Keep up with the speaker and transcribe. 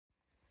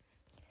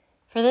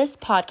For this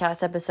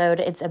podcast episode,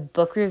 it's a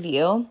book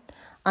review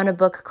on a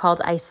book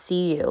called I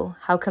See You,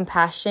 How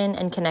Compassion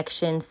and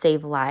Connection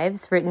Save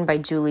Lives, written by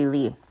Julie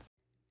Lee.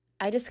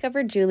 I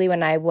discovered Julie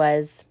when I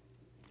was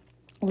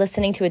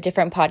listening to a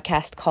different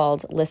podcast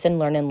called Listen,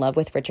 Learn, and Love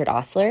with Richard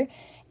Osler,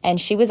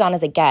 and she was on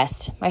as a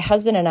guest. My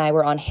husband and I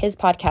were on his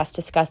podcast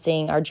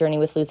discussing our journey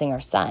with losing our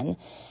son,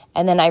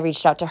 and then I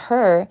reached out to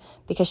her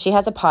because she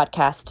has a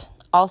podcast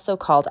also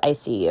called I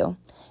See You.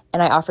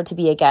 And I offered to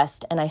be a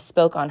guest, and I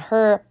spoke on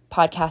her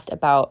podcast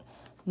about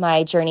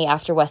my journey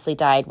after Wesley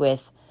died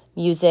with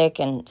music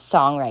and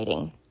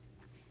songwriting.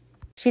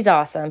 She's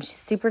awesome. She's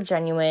super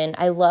genuine.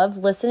 I love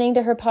listening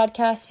to her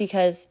podcast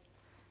because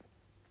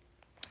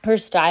her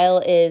style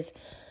is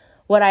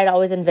what I'd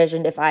always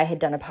envisioned if I had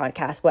done a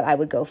podcast, what I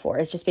would go for.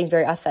 It's just being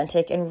very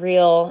authentic and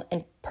real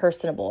and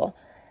personable.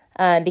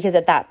 Because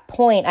at that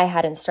point, I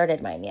hadn't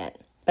started mine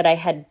yet. But I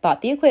had bought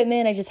the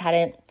equipment. I just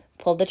hadn't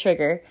pulled the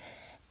trigger.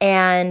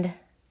 And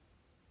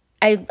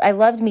I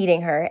loved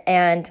meeting her,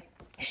 and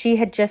she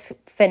had just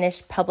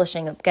finished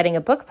getting a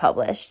book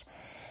published,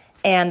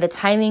 and the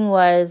timing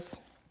was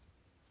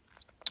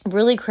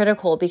really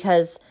critical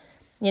because,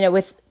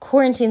 with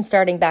quarantine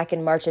starting back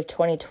in March of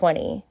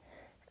 2020,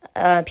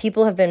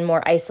 people have been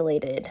more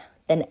isolated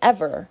than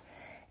ever,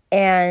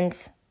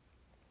 and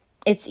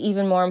it's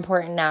even more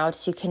important now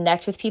to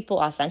connect with people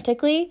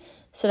authentically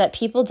so that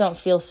people don't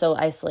feel so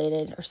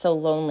isolated or so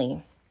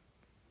lonely.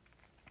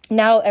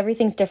 Now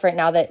everything's different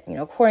now that,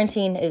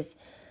 quarantine is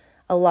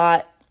a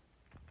lot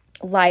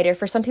lighter.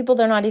 For some people,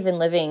 they're not even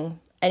living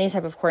any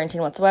type of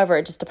quarantine whatsoever.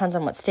 It just depends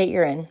on what state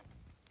you're in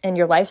and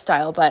your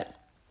lifestyle. But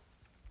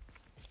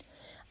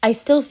I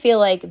still feel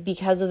like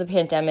because of the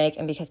pandemic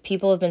and because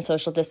people have been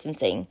social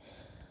distancing,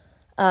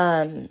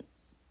 that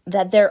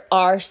there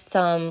are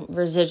some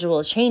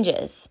residual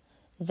changes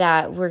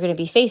that we're going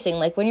to be facing.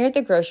 Like when you're at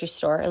the grocery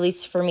store, at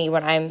least for me,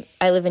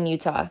 I live in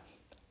Utah,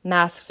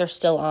 masks are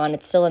still on.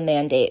 It's still a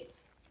mandate.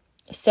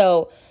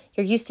 So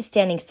you're used to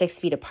standing 6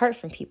 feet apart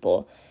from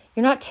people.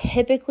 You're not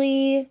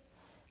typically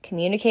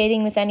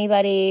communicating with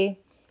anybody.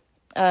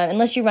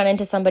 Unless you run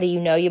into somebody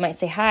you might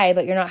say hi,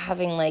 but you're not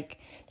having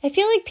I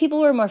feel like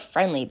people were more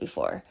friendly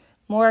before,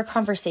 more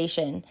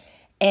conversation.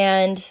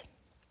 And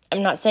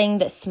I'm not saying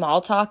that small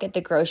talk at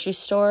the grocery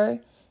store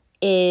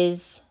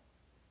is,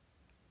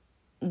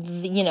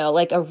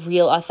 a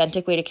real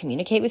authentic way to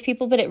communicate with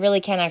people, but it really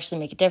can actually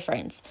make a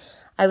difference.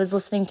 I was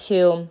listening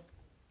to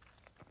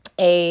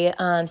a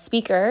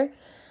speaker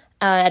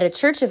at a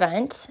church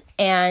event,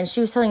 and she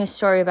was telling a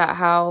story about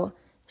how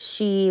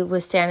she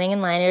was standing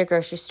in line at a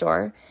grocery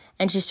store,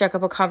 and she struck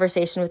up a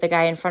conversation with a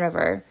guy in front of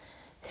her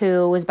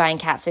who was buying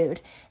cat food.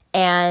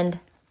 And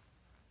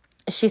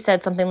she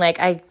said something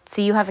like, "I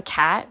see you have a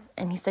cat."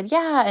 And he said,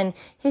 "Yeah." And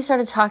he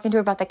started talking to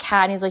her about the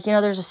cat, and he's like,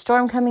 "There's a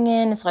storm coming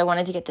in, so I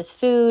wanted to get this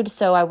food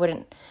so I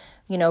wouldn't,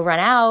 run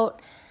out."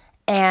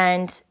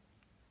 And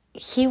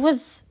he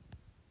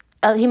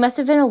must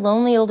have been a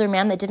lonely older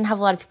man that didn't have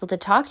a lot of people to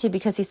talk to,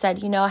 because he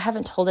said, "I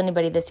haven't told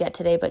anybody this yet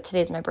today, but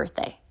today's my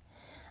birthday."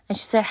 And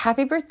she said,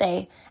 "Happy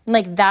birthday."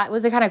 And that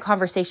was the kind of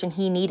conversation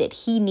he needed.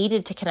 He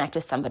needed to connect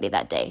with somebody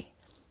that day,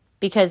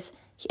 because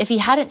if he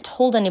hadn't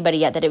told anybody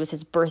yet that it was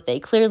his birthday,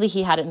 clearly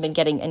he hadn't been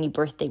getting any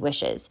birthday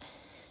wishes.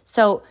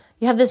 So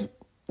you have this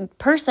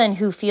person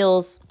who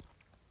feels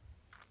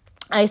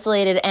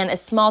isolated, and a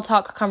small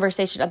talk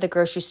conversation at the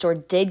grocery store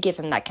did give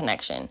him that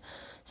connection.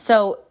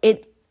 So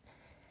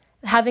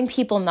having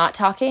people not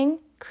talking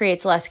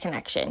creates less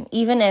connection.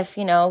 Even if,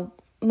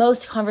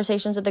 most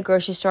conversations at the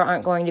grocery store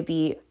aren't going to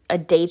be a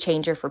day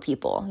changer for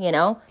people,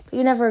 but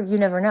you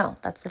never know.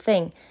 That's the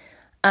thing.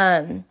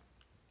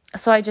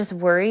 So I just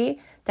worry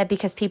that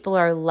because people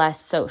are less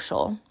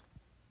social,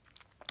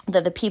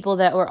 that the people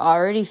that were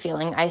already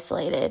feeling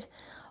isolated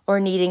or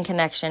needing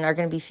connection are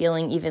going to be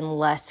feeling even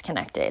less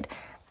connected.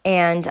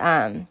 And,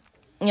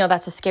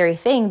 that's a scary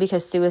thing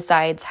because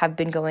suicides have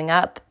been going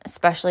up,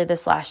 especially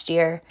this last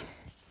year.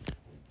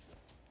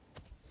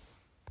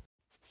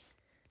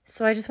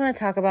 So I just want to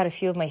talk about a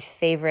few of my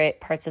favorite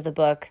parts of the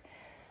book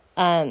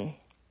because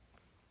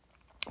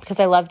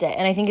I loved it.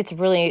 And I think it's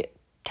really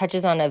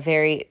touches on a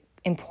very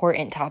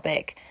important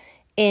topic.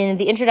 In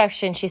the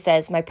introduction, she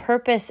says, "My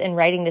purpose in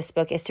writing this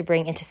book is to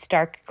bring into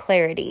stark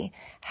clarity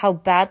how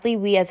badly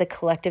we as a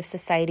collective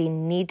society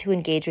need to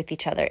engage with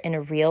each other in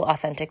a real,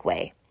 authentic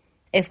way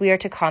if we are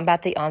to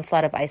combat the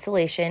onslaught of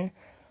isolation,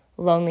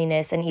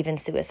 loneliness, and even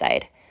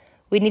suicide.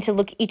 We need to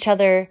look each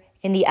other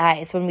in the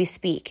eyes when we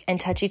speak and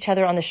touch each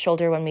other on the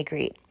shoulder when we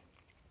greet.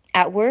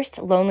 At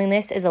worst,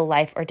 loneliness is a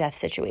life or death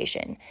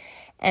situation,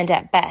 and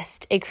at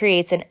best, it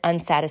creates an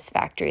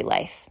unsatisfactory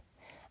life.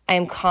 I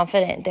am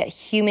confident that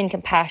human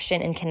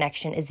compassion and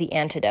connection is the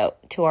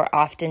antidote to our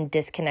often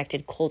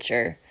disconnected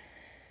culture."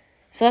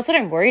 So that's what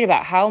I'm worried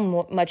about. How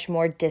much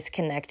more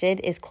disconnected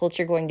is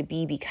culture going to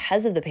be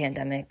because of the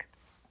pandemic?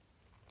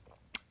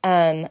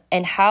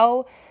 And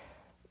how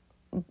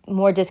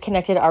more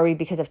disconnected are we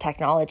because of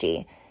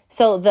technology?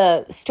 So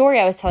the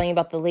story I was telling you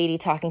about the lady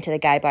talking to the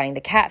guy buying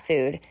the cat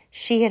food,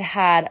 she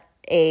had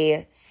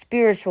a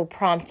spiritual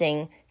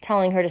prompting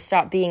telling her to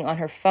stop being on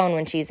her phone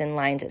when she's in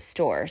lines at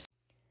stores.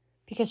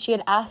 Because she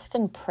had asked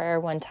in prayer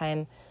one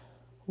time,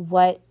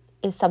 what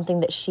is something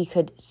that she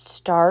could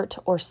start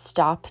or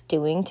stop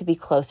doing to be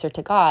closer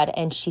to God?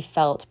 And she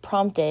felt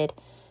prompted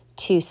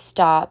to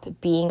stop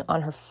being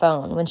on her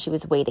phone when she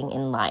was waiting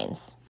in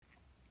lines.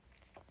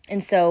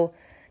 And so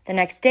the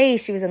next day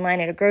she was in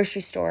line at a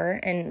grocery store,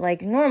 and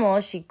like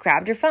normal, she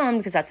grabbed her phone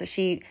because that's what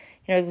she,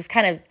 was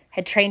kind of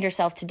had trained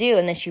herself to do.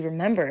 And then she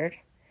remembered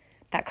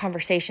that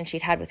conversation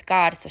she'd had with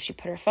God. So she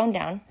put her phone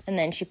down, and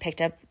then she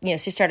picked up,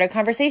 she started a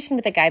conversation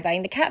with the guy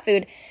buying the cat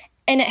food.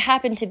 And it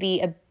happened to be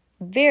a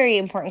very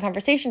important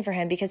conversation for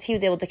him because he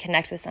was able to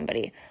connect with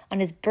somebody on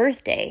his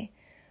birthday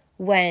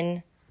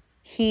when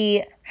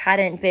he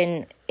hadn't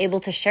been able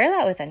to share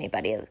that with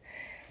anybody.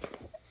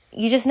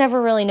 You just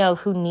never really know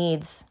who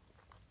needs,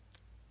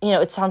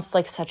 it sounds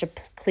like such a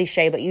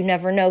cliche, but you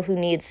never know who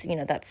needs,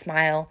 that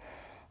smile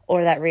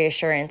or that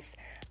reassurance.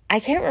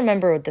 I can't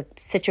remember the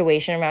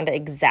situation around it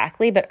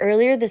exactly, but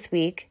earlier this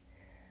week,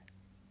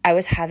 I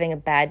was having a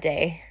bad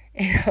day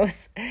and I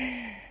was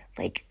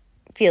like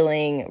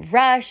feeling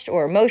rushed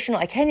or emotional.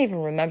 I can't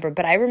even remember,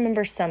 but I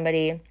remember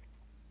somebody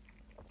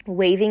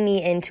waving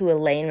me into a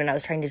lane when I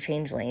was trying to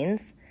change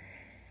lanes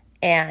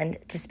and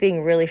just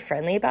being really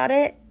friendly about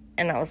it.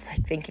 And I was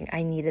like thinking,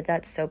 I needed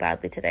that so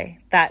badly today.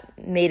 That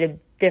made a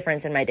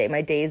difference in my day.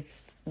 My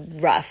day's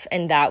rough,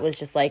 and that was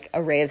just like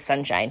a ray of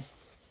sunshine.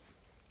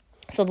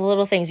 So the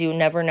little things, you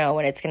never know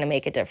when it's going to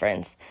make a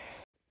difference.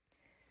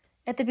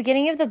 At the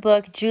beginning of the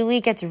book,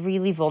 Julie gets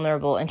really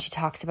vulnerable, and she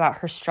talks about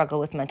her struggle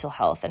with mental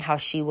health and how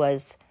she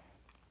was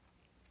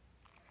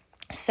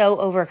so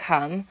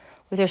overcome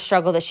with her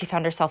struggle that she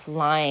found herself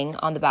lying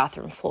on the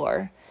bathroom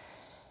floor.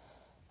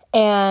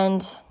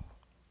 And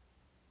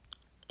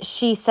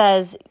she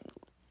says,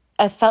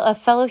 a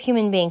fellow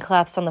human being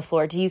collapsed on the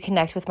floor. Do you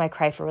connect with my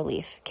cry for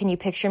relief? Can you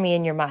picture me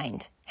in your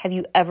mind? Have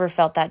you ever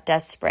felt that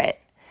desperate?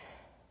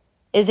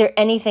 Is there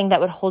anything that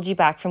would hold you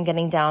back from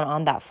getting down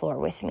on that floor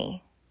with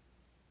me?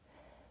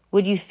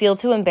 Would you feel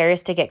too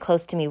embarrassed to get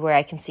close to me where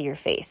I can see your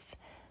face?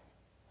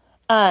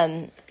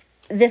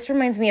 This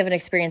reminds me of an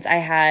experience I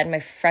had my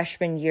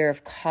freshman year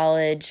of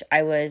college.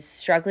 I was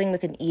struggling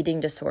with an eating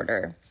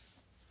disorder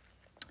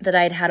that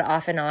I'd had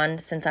off and on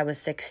since I was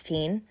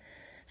 16.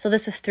 So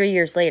this was 3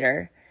 years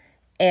later.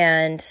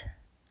 And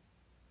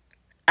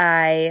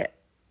I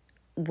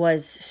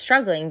was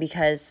struggling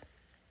because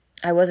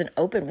I wasn't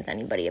open with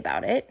anybody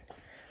about it.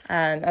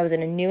 I was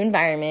in a new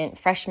environment,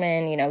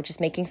 freshman, just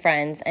making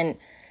friends. And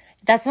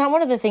that's not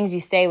one of the things you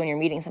say when you're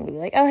meeting somebody.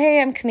 Like, oh,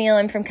 hey, I'm Camille.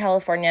 I'm from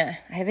California.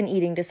 I have an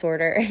eating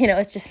disorder.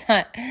 It's just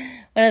not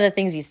one of the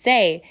things you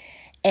say.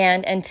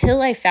 And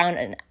until I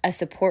found a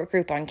support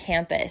group on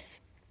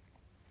campus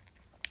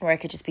where I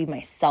could just be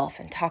myself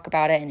and talk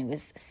about it, and it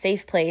was a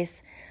safe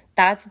place,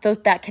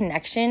 that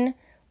connection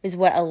is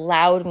what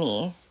allowed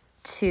me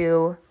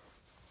to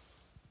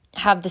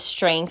have the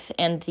strength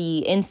and the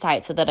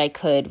insight so that I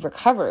could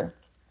recover.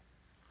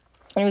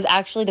 And it was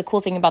actually the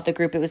cool thing about the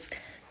group. It was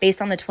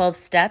based on the 12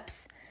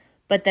 steps,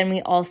 but then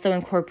we also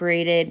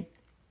incorporated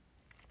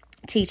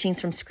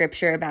teachings from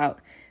Scripture about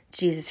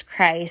Jesus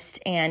Christ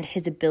and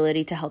his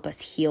ability to help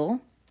us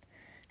heal.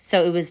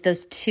 So it was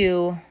those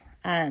two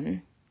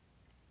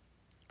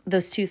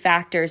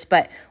factors.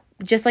 But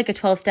just like a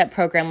 12-step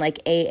program like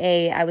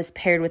AA, I was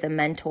paired with a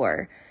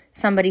mentor,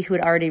 somebody who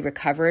had already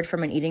recovered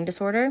from an eating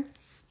disorder.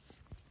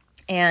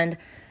 And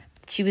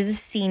she was a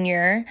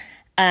senior.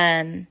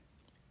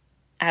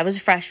 I was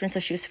a freshman, so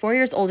she was 4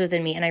 years older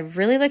than me, and I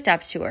really looked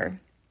up to her.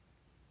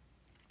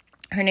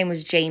 Her name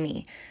was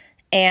Jamie,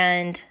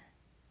 and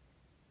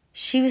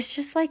she was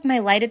just like my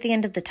light at the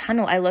end of the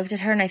tunnel. I looked at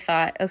her and I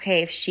thought,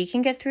 okay, if she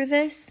can get through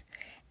this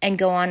and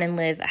go on and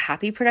live a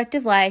happy,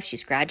 productive life,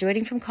 she's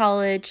graduating from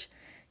college,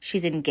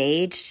 she's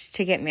engaged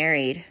to get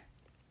married,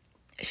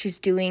 she's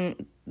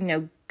doing,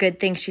 good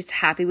things, she's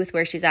happy with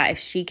where she's at. If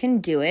she can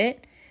do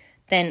it,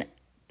 then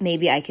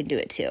maybe I can do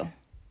it too.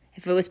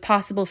 If it was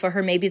possible for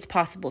her, maybe it's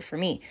possible for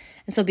me.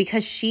 And so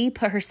because she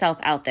put herself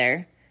out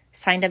there,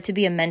 signed up to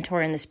be a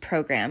mentor in this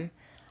program,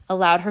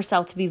 allowed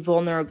herself to be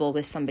vulnerable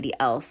with somebody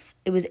else,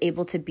 it was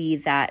able to be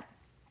that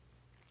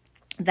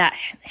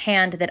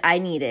hand that I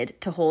needed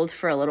to hold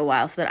for a little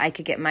while so that I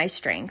could get my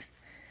strength.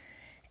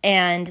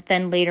 And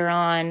then later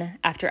on,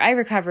 after I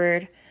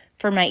recovered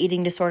from my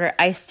eating disorder,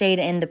 I stayed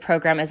in the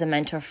program as a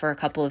mentor for a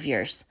couple of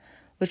years,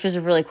 which was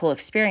a really cool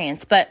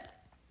experience. But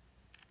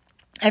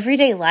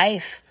everyday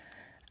life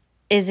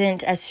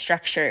isn't as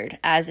structured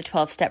as a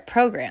 12-step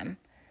program,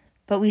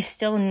 but we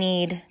still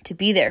need to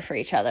be there for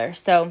each other.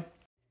 So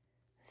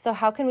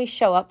how can we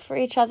show up for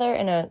each other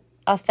in an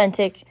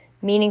authentic,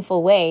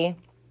 meaningful way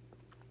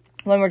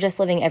when we're just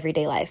living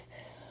everyday life?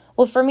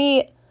 Well, for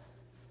me,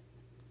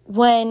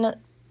 when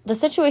the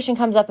situation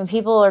comes up and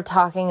people are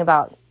talking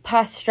about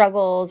past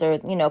struggles or,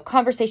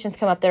 conversations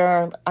come up that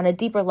are on a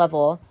deeper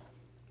level,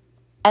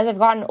 as I've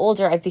gotten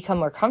older, I've become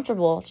more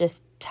comfortable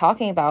just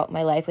talking about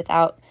my life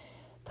without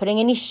putting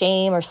any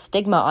shame or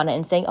stigma on it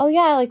and saying, oh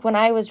yeah, like when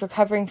I was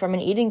recovering from an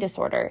eating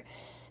disorder,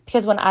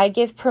 Because when I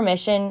give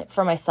permission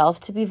for myself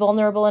to be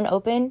vulnerable and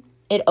open,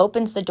 it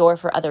opens the door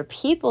for other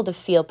people to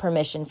feel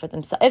permission for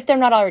themselves if they're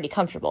not already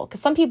comfortable.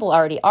 Because some people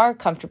already are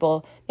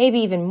comfortable, maybe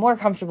even more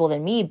comfortable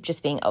than me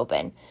just being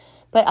open.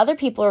 But other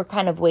people are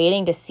kind of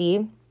waiting to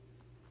see,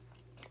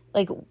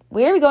 like,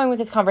 where are we going with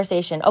this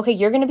conversation? Okay,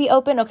 you're going to be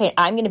open. Okay,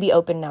 I'm going to be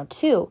open now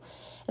too.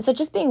 And so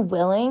just being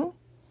willing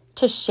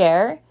to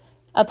share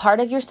a part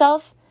of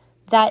yourself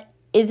that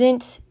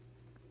isn't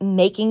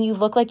making you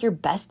look like your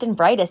best and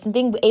brightest, and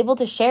being able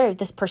to share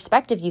this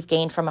perspective you've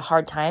gained from a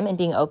hard time and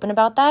being open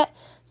about that,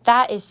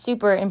 that is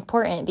super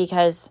important.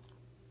 Because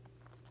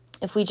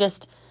if we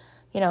just,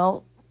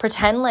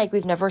 pretend like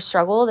we've never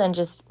struggled and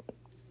just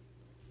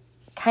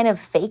kind of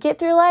fake it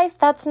through life,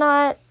 that's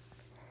not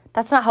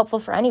helpful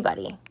for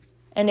anybody.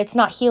 And it's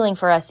not healing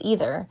for us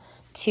either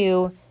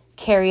to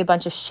carry a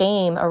bunch of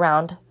shame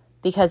around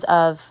because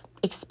of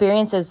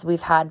experiences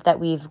we've had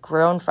that we've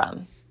grown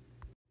from.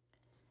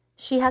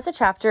 She has a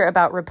chapter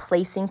about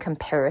replacing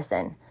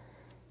comparison.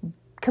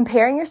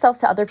 Comparing yourself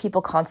to other people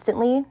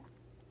constantly,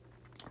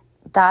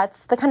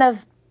 that's the kind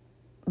of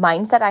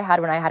mindset I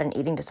had when I had an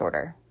eating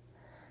disorder.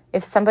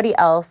 If somebody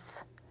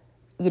else,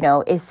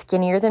 is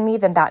skinnier than me,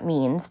 then that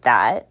means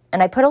that,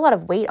 and I put a lot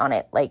of weight on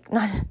it, like,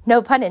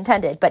 no pun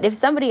intended, but if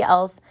somebody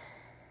else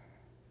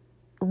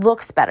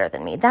looks better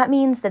than me, that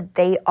means that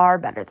they are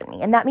better than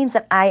me. And that means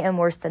that I am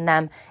worse than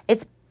them.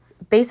 It's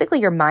basically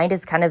your mind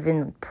is kind of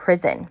in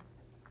prison.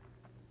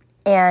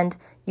 And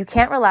you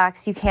can't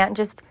relax. You can't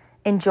just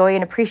enjoy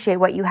and appreciate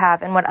what you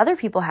have and what other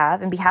people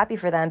have and be happy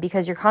for them,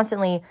 because you're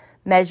constantly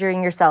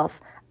measuring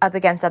yourself up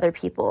against other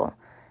people.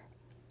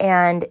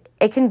 And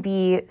it can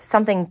be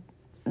something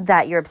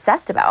that you're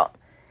obsessed about,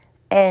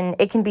 and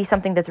it can be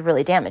something that's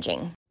really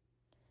damaging.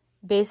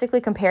 Basically,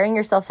 comparing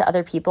yourself to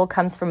other people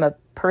comes from a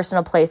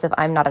personal place of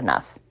I'm not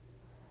enough.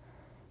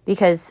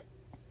 Because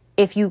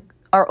if you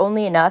are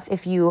only enough,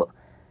 if you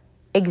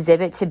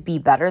exhibit to be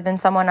better than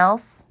someone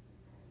else,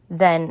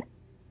 then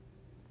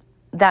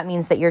that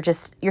means that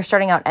you're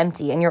starting out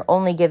empty, and you're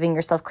only giving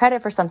yourself credit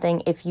for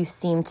something if you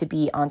seem to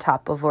be on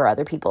top of where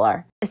other people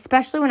are.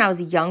 Especially when I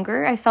was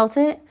younger, I felt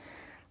it.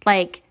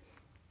 Like,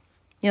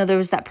 there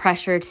was that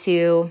pressure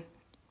to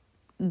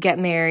get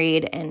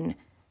married and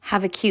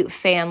have a cute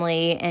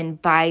family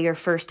and buy your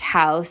first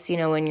house,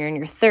 when you're in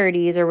your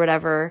 30s or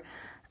whatever.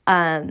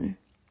 And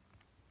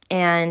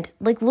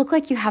look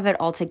like you have it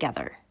all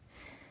together.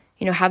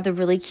 Have the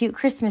really cute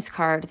Christmas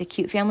card, the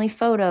cute family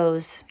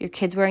photos, your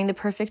kids wearing the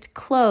perfect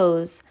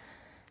clothes,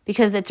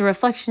 because it's a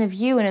reflection of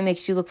you and it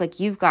makes you look like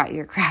you've got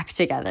your crap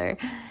together.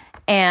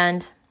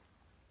 And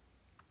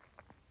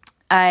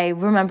I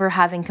remember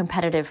having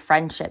competitive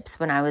friendships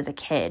when I was a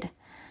kid,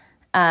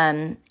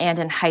 and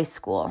in high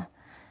school.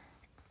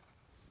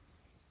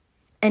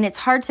 And it's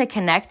hard to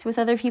connect with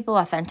other people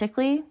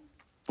authentically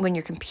when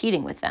you're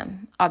competing with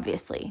them,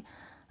 obviously.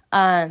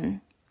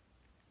 And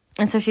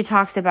so she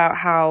talks about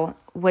how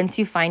once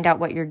you find out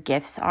what your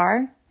gifts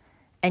are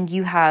and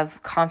you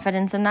have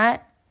confidence in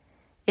that,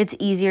 it's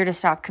easier to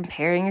stop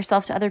comparing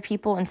yourself to other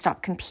people and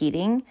stop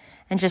competing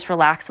and just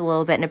relax a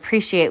little bit and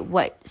appreciate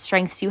what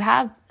strengths you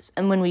have.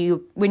 And when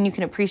you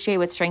can appreciate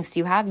what strengths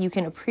you have, you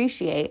can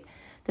appreciate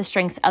the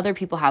strengths other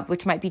people have,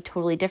 which might be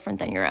totally different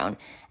than your own,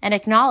 and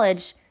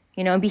acknowledge,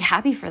 and be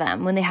happy for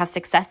them when they have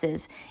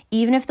successes,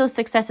 even if those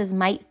successes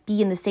might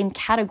be in the same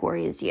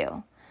category as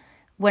you.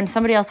 When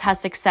somebody else has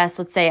success,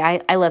 let's say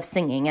I love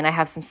singing and I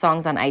have some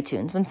songs on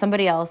iTunes. When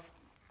somebody else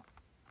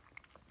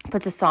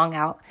puts a song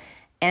out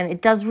and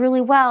it does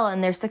really well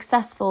and they're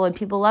successful and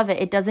people love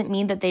it, it doesn't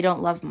mean that they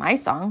don't love my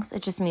songs.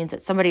 It just means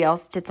that somebody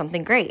else did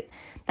something great.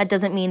 That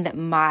doesn't mean that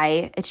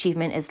my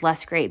achievement is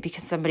less great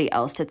because somebody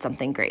else did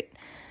something great.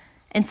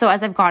 And so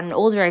as I've gotten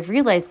older, I've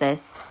realized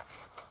this,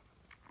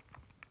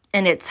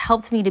 and it's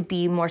helped me to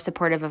be more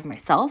supportive of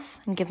myself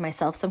and give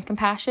myself some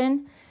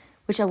compassion,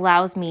 which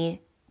allows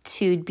me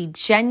to be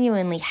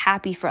genuinely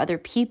happy for other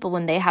people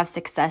when they have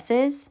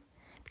successes,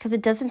 because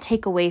it doesn't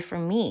take away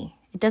from me.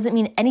 It doesn't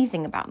mean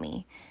anything about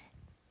me.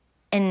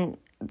 And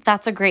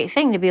that's a great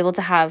thing, to be able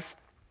to have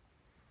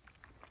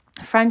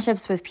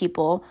friendships with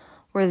people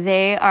where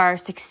they are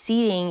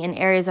succeeding in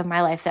areas of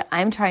my life that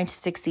I'm trying to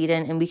succeed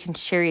in, and we can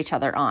cheer each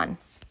other on.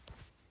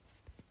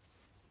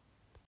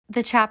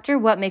 The chapter,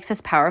 What Makes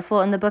Us Powerful,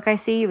 in the book I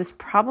See, was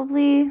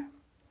probably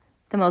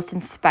the most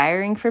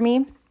inspiring for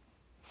me.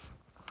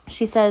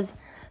 She says,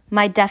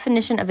 "My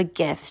definition of a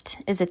gift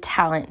is a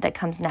talent that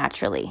comes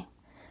naturally.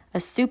 A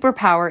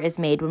superpower is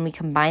made when we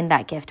combine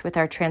that gift with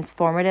our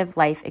transformative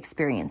life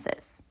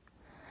experiences."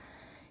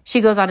 She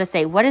goes on to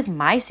say, "What is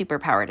my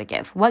superpower to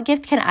give? What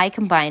gift can I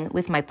combine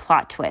with my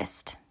plot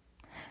twist?"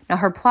 Now,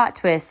 her plot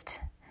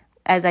twist,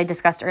 as I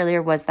discussed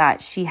earlier, was that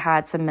she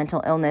had some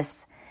mental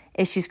illness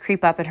issues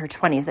creep up in her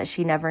 20s that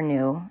she never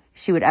knew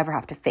she would ever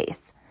have to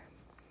face.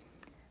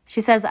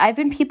 She says, "I've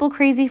been people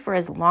crazy for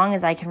as long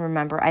as I can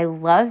remember. I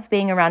love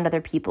being around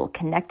other people,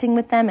 connecting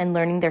with them and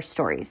learning their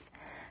stories.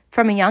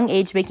 From a young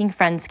age, making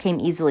friends came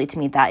easily to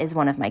me. That is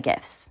one of my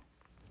gifts."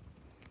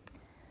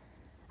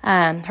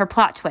 Her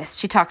plot twist,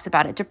 she talks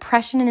about it.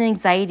 Depression and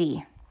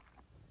anxiety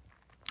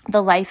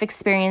the life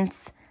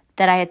experience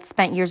that I had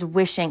spent years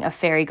wishing a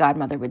fairy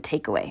godmother would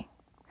take away.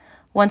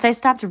 Once I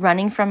stopped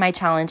running from my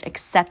challenge,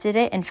 accepted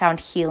it, and found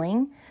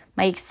healing,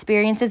 my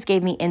experiences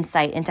gave me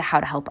insight into how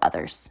to help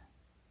others.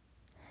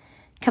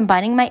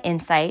 Combining my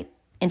insight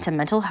into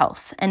mental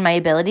health and my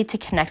ability to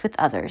connect with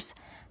others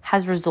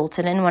has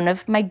resulted in one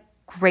of my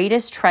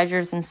greatest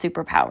treasures and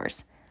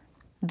superpowers,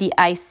 the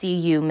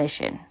ICU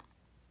mission.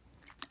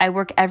 I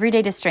work every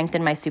day to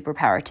strengthen my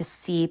superpower to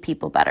see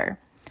people better.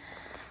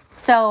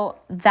 So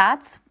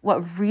that's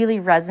what really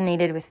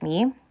resonated with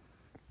me.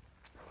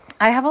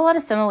 I have a lot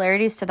of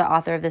similarities to the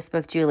author of this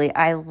book, Julie.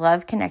 I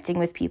love connecting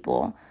with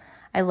people.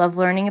 I love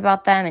learning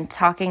about them and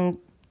talking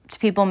to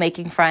people,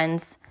 making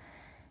friends.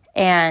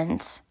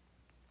 And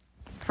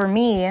for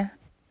me,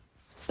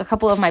 a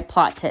couple of my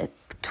plot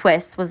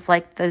twists was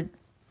like the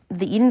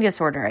eating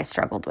disorder I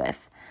struggled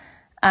with.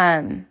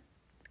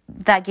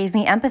 That gave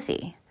me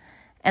empathy.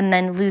 And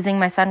then losing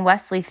my son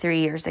Wesley 3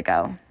 years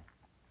ago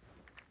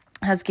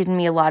has given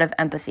me a lot of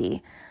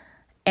empathy.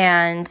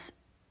 And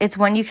it's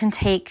when you can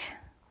take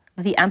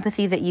the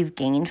empathy that you've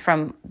gained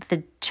from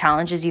the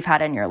challenges you've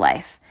had in your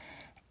life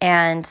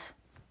and,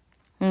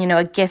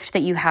 a gift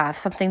that you have,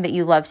 something that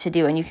you love to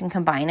do, and you can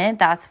combine it,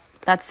 that's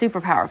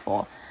super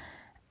powerful.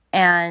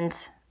 And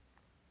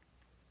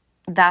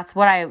that's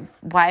why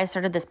I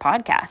started this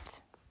podcast,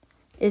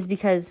 is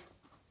because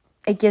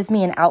it gives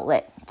me an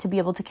outlet to be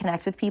able to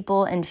connect with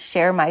people and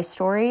share my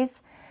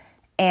stories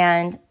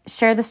and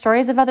share the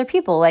stories of other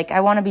people. Like, I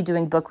want to be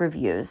doing book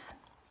reviews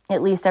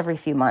at least every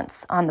few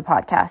months on the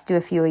podcast, do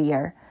a few a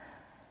year,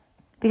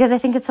 because I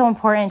think it's so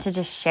important to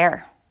just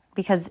share.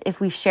 Because if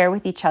we share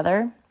with each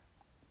other,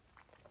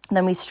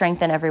 then we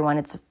strengthen everyone.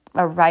 It's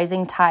a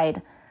rising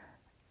tide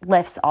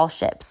lifts all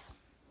ships.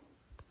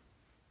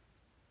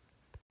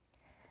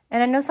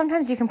 And I know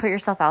sometimes you can put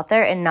yourself out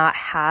there and not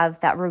have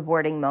that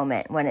rewarding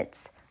moment when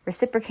it's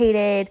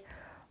reciprocated,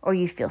 or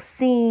you feel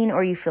seen,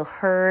 or you feel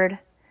heard,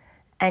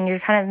 and you're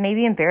kind of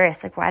maybe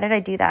embarrassed. Like, why did I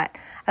do that?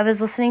 I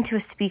was listening to a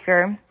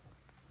speaker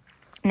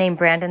named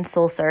Brandon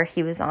Sulzer.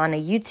 He was on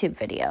a YouTube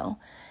video,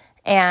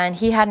 and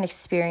he had an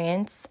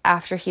experience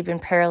after he'd been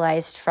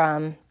paralyzed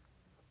from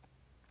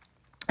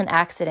an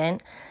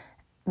accident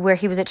where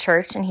he was at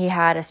church and he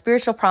had a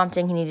spiritual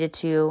prompting. He needed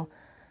to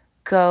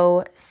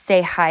go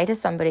say hi to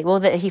somebody.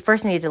 Well, he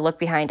first needed to look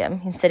behind him.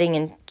 He was sitting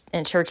in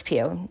a church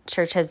pew.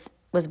 Church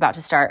was about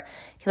to start.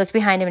 He looked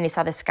behind him and he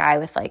saw this guy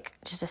with like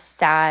just a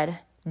sad,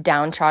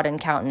 downtrodden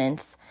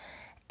countenance.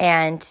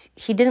 And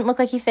he didn't look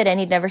like he fit in.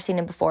 He'd never seen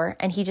him before.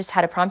 And he just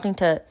had a prompting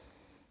to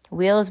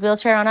wheel his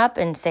wheelchair on up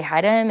and say hi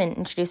to him and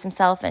introduce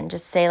himself and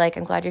just say, like,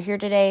 I'm glad you're here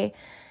today,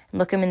 and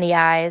look him in the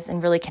eyes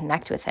and really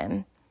connect with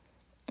him.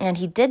 And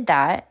he did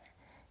that.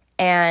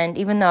 And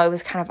even though it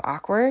was kind of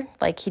awkward,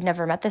 like he'd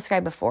never met this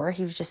guy before,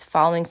 he was just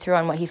following through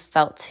on what he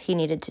felt he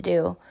needed to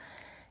do.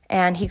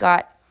 And he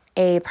got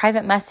a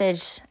private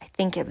message, I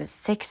think it was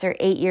 6 or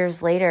 8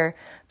 years later,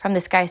 from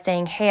this guy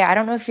saying, hey, I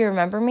don't know if you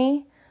remember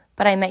me,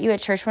 but I met you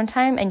at church one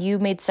time and you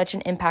made such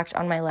an impact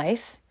on my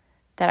life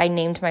that I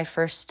named my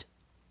first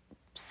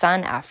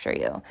son after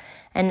you.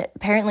 And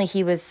apparently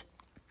he was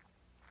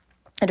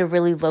at a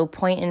really low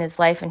point in his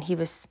life and he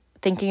was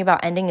thinking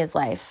about ending his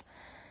life.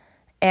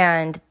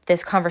 And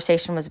this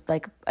conversation was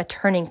like a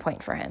turning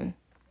point for him.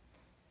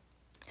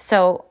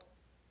 So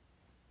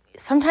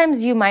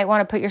sometimes you might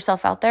want to put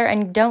yourself out there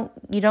and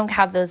you don't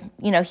have those,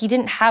 he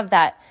didn't have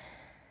that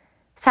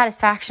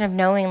satisfaction of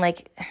knowing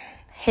like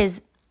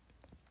his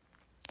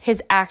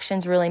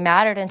actions really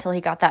mattered until he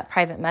got that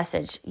private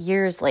message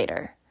years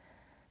later.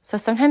 So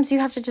sometimes you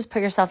have to just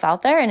put yourself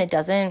out there and it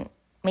doesn't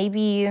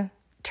maybe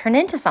turn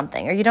into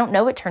something, or you don't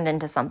know it turned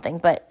into something.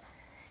 But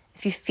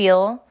if you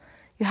feel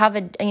you have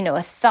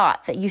a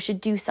thought that you should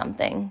do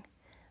something,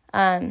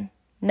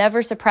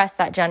 never suppress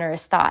that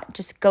generous thought.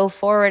 Just go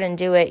forward and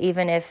do it,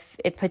 even if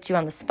it puts you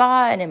on the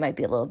spot and it might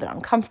be a little bit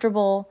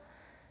uncomfortable.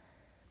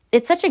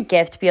 It's such a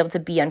gift to be able to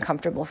be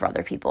uncomfortable for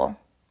other people.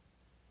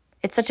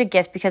 It's such a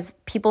gift because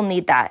people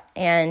need that.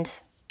 And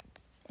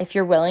if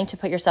you're willing to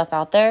put yourself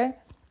out there,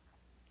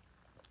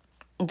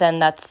 then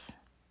that's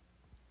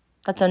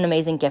an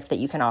amazing gift that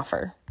you can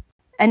offer.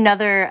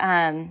 Another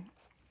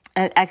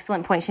an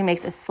excellent point she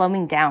makes is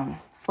slowing down.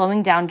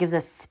 Slowing down gives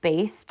us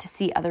space to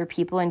see other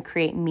people and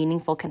create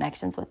meaningful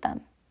connections with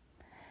them.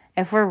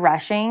 If we're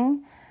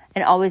rushing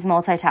and always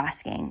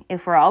multitasking,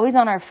 if we're always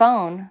on our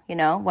phone,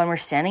 when we're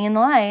standing in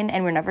the line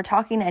and we're never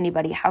talking to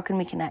anybody, how can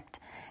we connect?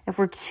 If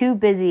we're too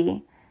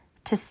busy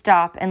to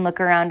stop and look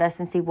around us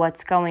and see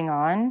what's going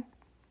on,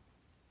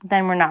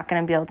 then we're not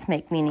going to be able to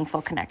make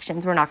meaningful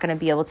connections. We're not going to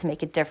be able to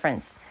make a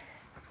difference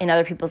in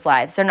other people's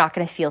lives. They're not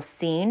going to feel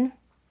seen.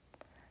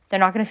 They're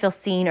not going to feel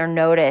seen or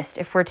noticed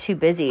if we're too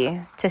busy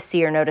to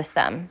see or notice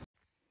them.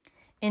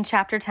 In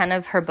chapter 10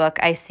 of her book,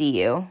 I See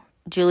You,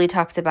 Julie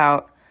talks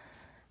about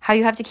how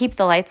you have to keep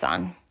the lights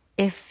on.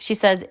 She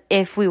says,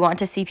 if we want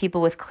to see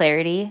people with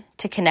clarity,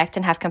 to connect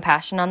and have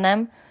compassion on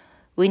them,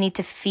 we need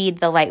to feed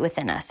the light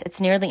within us.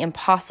 It's nearly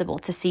impossible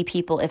to see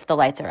people if the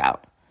lights are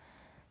out.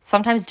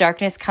 Sometimes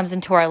darkness comes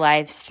into our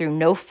lives through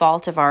no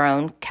fault of our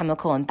own.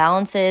 Chemical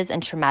imbalances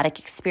and traumatic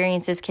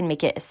experiences can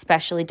make it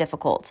especially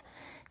difficult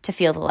to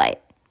feel the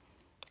light.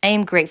 I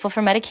am grateful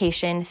for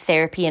medication,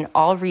 therapy, and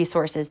all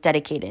resources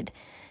dedicated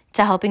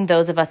to helping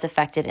those of us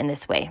affected in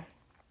this way.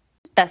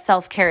 That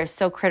self-care is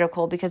so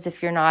critical because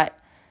if you're not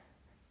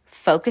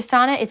focused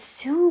on it, it's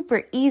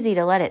super easy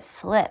to let it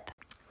slip.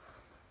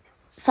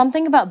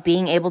 Something about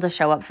being able to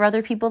show up for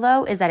other people,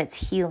 though, is that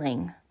it's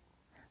healing.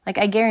 Like,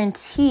 I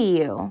guarantee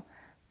you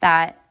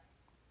that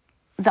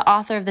the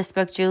author of this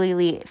book, Julie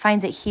Lee,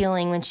 finds it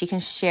healing when she can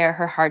share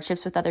her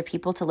hardships with other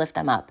people to lift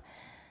them up.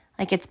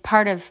 Like, it's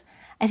part of,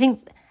 I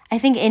think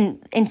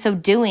in so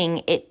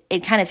doing,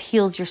 it kind of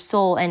heals your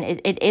soul, and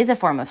it is a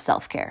form of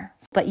self-care.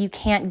 But you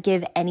can't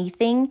give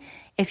anything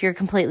if you're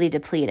completely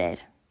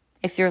depleted.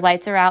 If your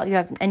lights are out, you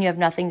have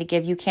nothing to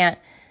give, you can't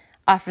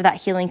offer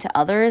that healing to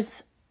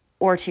others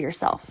or to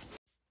yourself.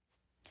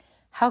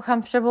 How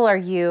comfortable are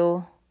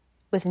you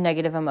with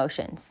negative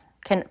emotions?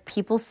 Can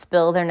people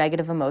spill their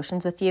negative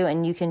emotions with you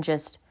and you can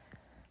just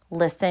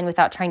listen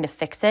without trying to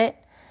fix it?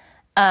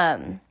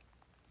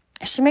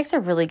 She makes a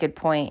really good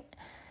point.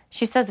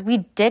 She says, we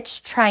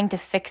ditch trying to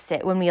fix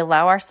it when we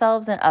allow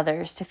ourselves and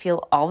others to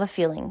feel all the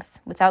feelings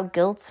without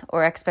guilt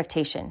or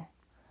expectation.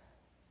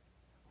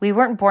 We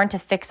weren't born to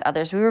fix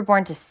others. We were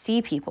born to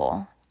see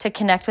people, to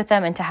connect with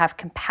them, and to have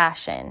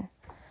compassion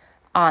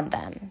on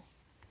them.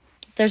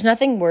 There's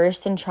nothing worse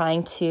than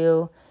trying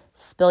to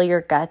spill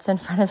your guts in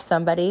front of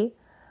somebody,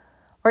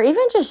 or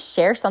even just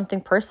share something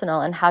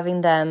personal and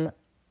having them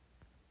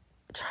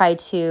try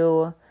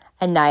to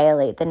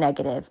annihilate the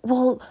negative.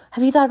 Well,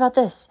 have you thought about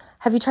this?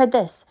 Have you tried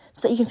this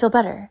so that you can feel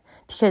better?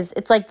 Because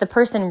it's like the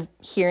person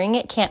hearing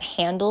it can't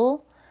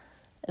handle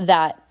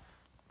that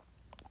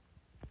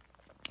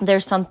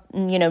there's some,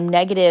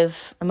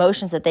 negative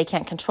emotions that they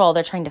can't control.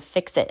 They're trying to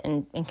fix it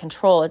and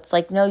control. It's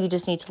like, no, you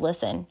just need to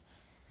listen.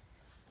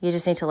 You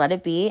just need to let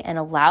it be and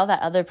allow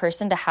that other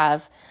person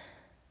to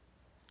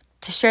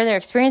share their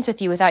experience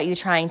with you without you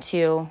trying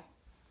to,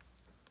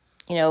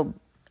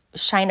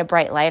 shine a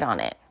bright light on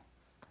it,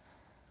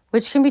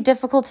 which can be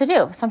difficult to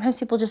do. Sometimes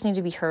people just need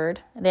to be heard.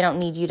 They don't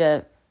need you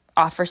to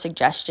offer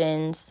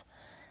suggestions.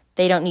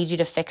 They don't need you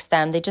to fix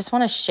them. They just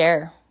want to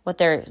share what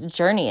their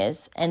journey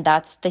is. And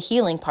that's the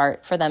healing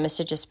part for them, is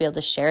to just be able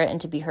to share it and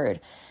to be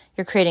heard.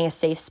 You're creating a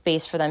safe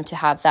space for them to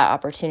have that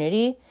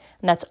opportunity.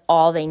 And that's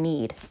all they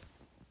need.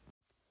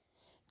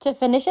 To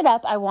finish it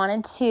up, I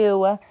wanted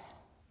to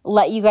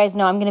let you guys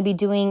know I'm going to be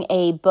doing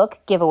a book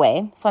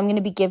giveaway. So I'm going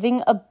to be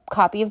giving a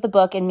copy of the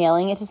book and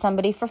mailing it to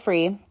somebody for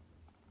free.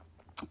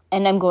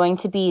 And I'm going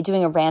to be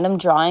doing a random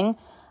drawing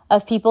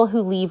of people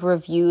who leave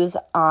reviews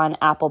on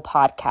Apple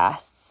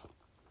Podcasts.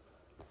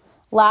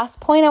 Last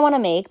point I want to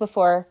make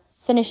before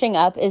finishing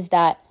up is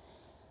that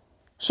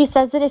she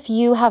says that if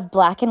you have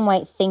black and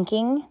white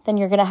thinking, then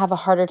you're going to have a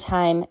harder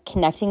time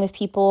connecting with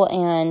people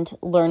and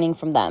learning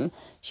from them.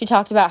 She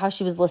talked about how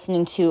she was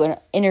listening to an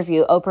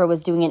interview. Oprah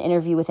was doing an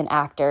interview with an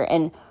actor,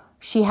 and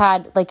she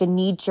had like a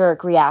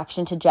knee-jerk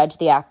reaction to judge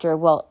the actor.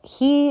 Well,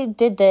 he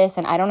did this,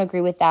 and I don't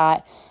agree with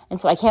that, and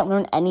so I can't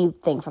learn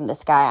anything from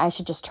this guy. I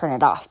should just turn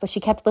it off. But she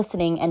kept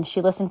listening, and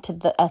she listened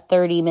to a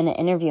 30-minute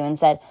interview and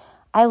said,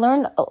 I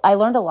learned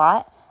a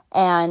lot,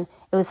 and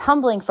it was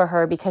humbling for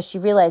her because she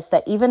realized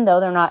that even though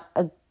they're not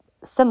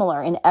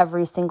similar in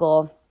every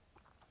single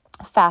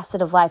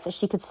facet of life, that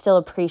she could still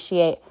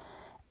appreciate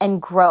and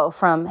grow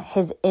from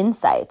his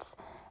insights.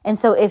 And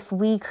so if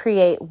we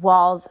create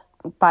walls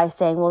by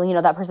saying,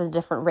 well, that person's a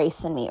different race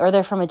than me, or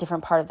they're from a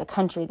different part of the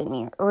country than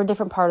me, or a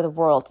different part of the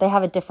world, they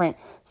have a different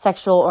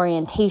sexual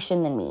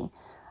orientation than me,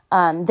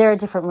 they're a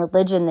different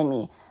religion than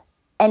me.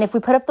 And if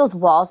we put up those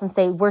walls and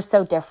say we're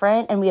so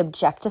different and we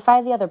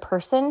objectify the other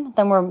person,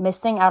 then we're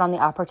missing out on the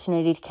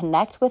opportunity to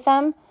connect with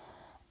them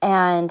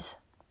and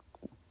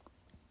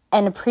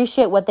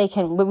appreciate what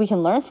we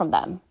can learn from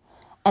them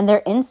and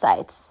their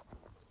insights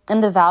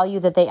and the value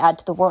that they add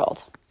to the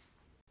world.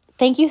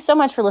 Thank you so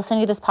much for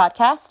listening to this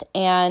podcast.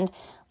 And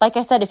like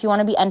I said, if you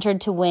want to be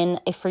entered to win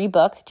a free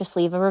book, just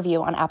leave a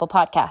review on Apple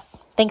Podcasts.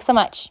 Thanks so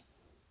much.